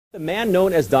The man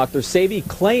known as Dr. Sebi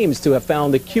claims to have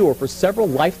found the cure for several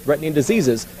life-threatening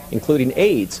diseases, including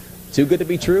AIDS. Too good to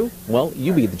be true? Well,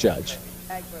 you be the judge.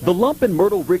 The lump in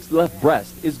Myrtle Rick's left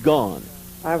breast is gone.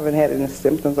 I haven't had any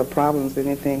symptoms or problems,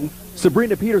 anything.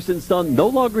 Sabrina Peterson's son no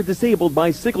longer disabled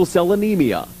by sickle cell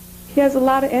anemia. He has a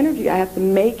lot of energy. I have to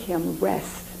make him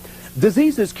rest.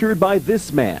 Disease is cured by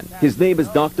this man. His name is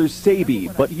Dr.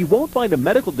 Sebi, but you won't find a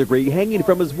medical degree hanging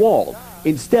from his wall.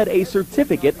 Instead, a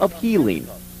certificate of healing.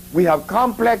 We have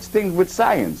complex things with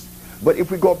science, but if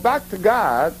we go back to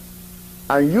God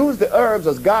and use the herbs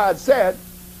as God said,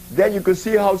 then you can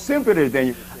see how simple it is.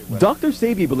 Then Dr.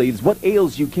 Sebi believes what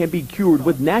ails you can be cured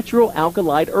with natural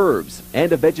alkaline herbs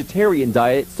and a vegetarian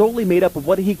diet solely made up of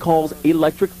what he calls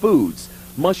electric foods,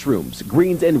 mushrooms,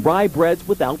 greens, and rye breads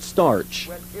without starch.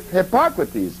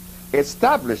 Hippocrates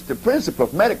established the principle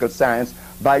of medical science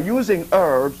by using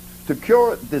herbs to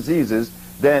cure diseases,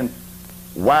 then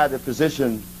why the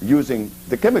physician using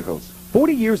the chemicals?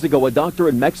 40 years ago, a doctor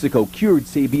in Mexico cured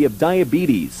Sebi of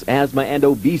diabetes, asthma, and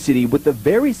obesity with the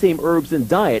very same herbs and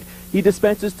diet he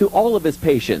dispenses to all of his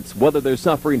patients, whether they're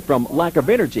suffering from lack of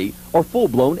energy or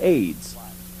full-blown AIDS.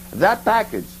 That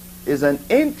package is an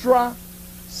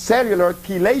intracellular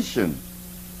chelation.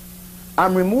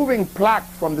 I'm removing plaque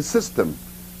from the system.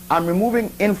 I'm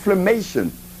removing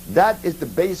inflammation. That is the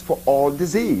base for all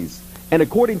disease. And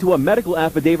according to a medical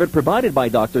affidavit provided by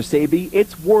Dr. Sebi,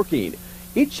 it's working.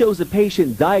 It shows a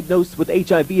patient diagnosed with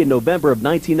HIV in November of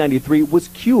 1993 was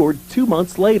cured 2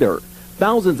 months later.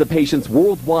 Thousands of patients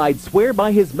worldwide swear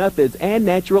by his methods and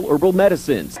natural herbal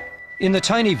medicines. In the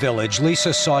tiny village,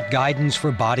 Lisa sought guidance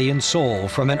for body and soul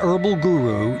from an herbal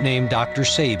guru named Dr.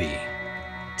 Sebi.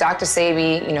 Dr.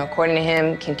 Sebi, according to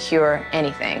him, can cure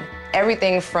anything.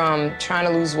 Everything from trying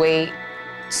to lose weight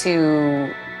to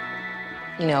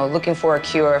looking for a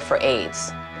cure for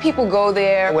AIDS. People go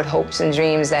there with hopes and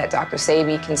dreams that Dr.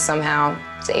 Sebi can somehow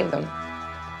save them.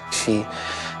 She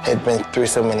had been through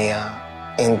so many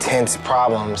intense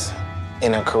problems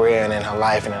in her career and in her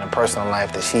life and in her personal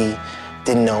life that she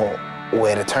didn't know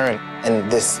where to turn.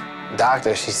 And this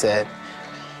doctor, she said,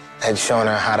 had shown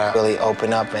her how to really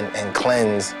open up and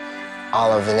cleanse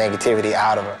all of the negativity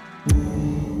out of her.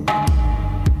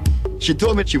 She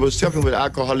told me she was suffering with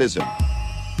alcoholism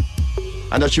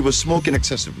and that she was smoking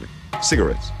excessively,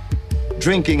 cigarettes,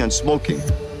 drinking and smoking.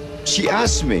 She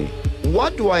asked me,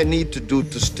 what do I need to do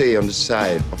to stay on the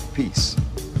side of peace?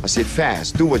 I said,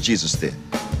 fast, do what Jesus did.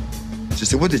 She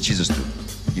said, what did Jesus do?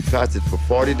 He fasted for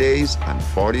 40 days and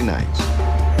 40 nights.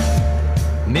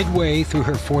 Midway through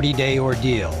her 40-day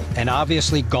ordeal, an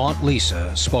obviously gaunt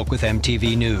Lisa spoke with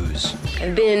MTV News.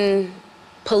 I've been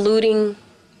polluting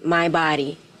my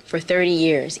body for 30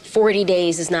 years. 40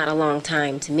 days is not a long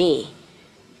time to me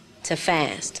to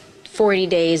fast. 40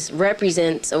 days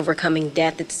represents overcoming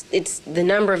death. It's the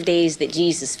number of days that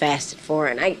Jesus fasted for,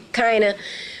 and I kind of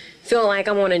feel like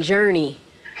I'm on a journey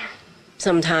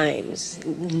sometimes.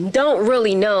 Don't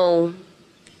really know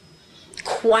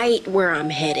quite where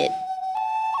I'm headed.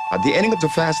 At the ending of the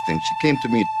fasting, she came to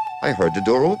me. I heard the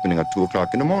door opening at 2 o'clock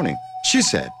in the morning. She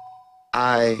said,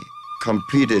 I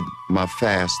completed my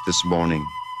fast this morning.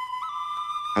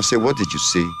 I said, what did you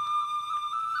see?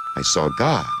 I saw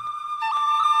God.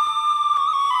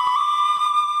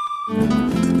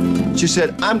 She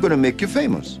said, I'm going to make you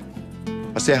famous.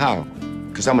 I said, how?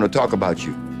 Because I'm going to talk about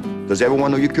you. Does everyone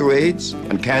know you cure AIDS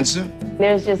and cancer?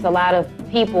 There's just a lot of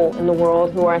people in the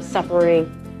world who are suffering.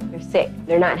 They're sick.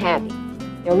 They're not happy.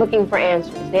 They're looking for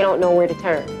answers. They don't know where to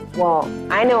turn. Well,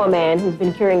 I know a man who's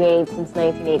been curing AIDS since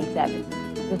 1987.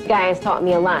 This guy has taught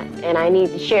me a lot, and I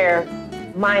need to share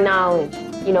my knowledge,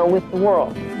 with the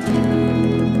world.